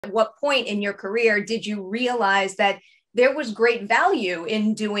At what point in your career did you realize that there was great value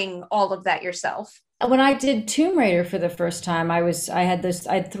in doing all of that yourself? When I did Tomb Raider for the first time, I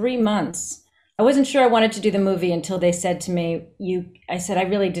had 3 months. I wasn't sure I wanted to do the movie until they said to me, I said, I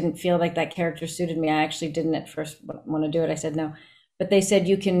really didn't feel like that character suited me. I actually didn't at first want to do it. I said no, but they said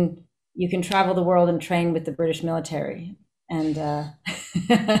you can travel the world and train with the British military. And,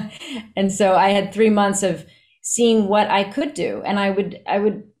 and so I had 3 months of seeing what I could do. And I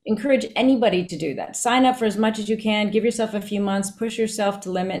would encourage anybody to do that. Sign up for as much as you can, give yourself a few months, push yourself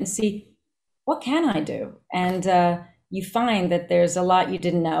to limit and see what can I do? And you find that there's a lot you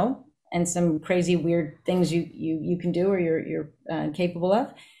didn't know, and some crazy, weird things you can do or you're capable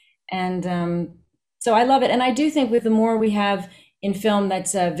of. And so I love it. And I do think with the more we have in film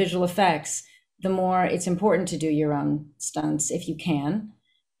that's visual effects, the more it's important to do your own stunts if you can,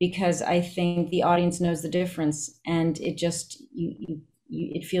 because I think the audience knows the difference, and it just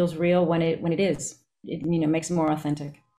it feels real when it is. It makes it more authentic.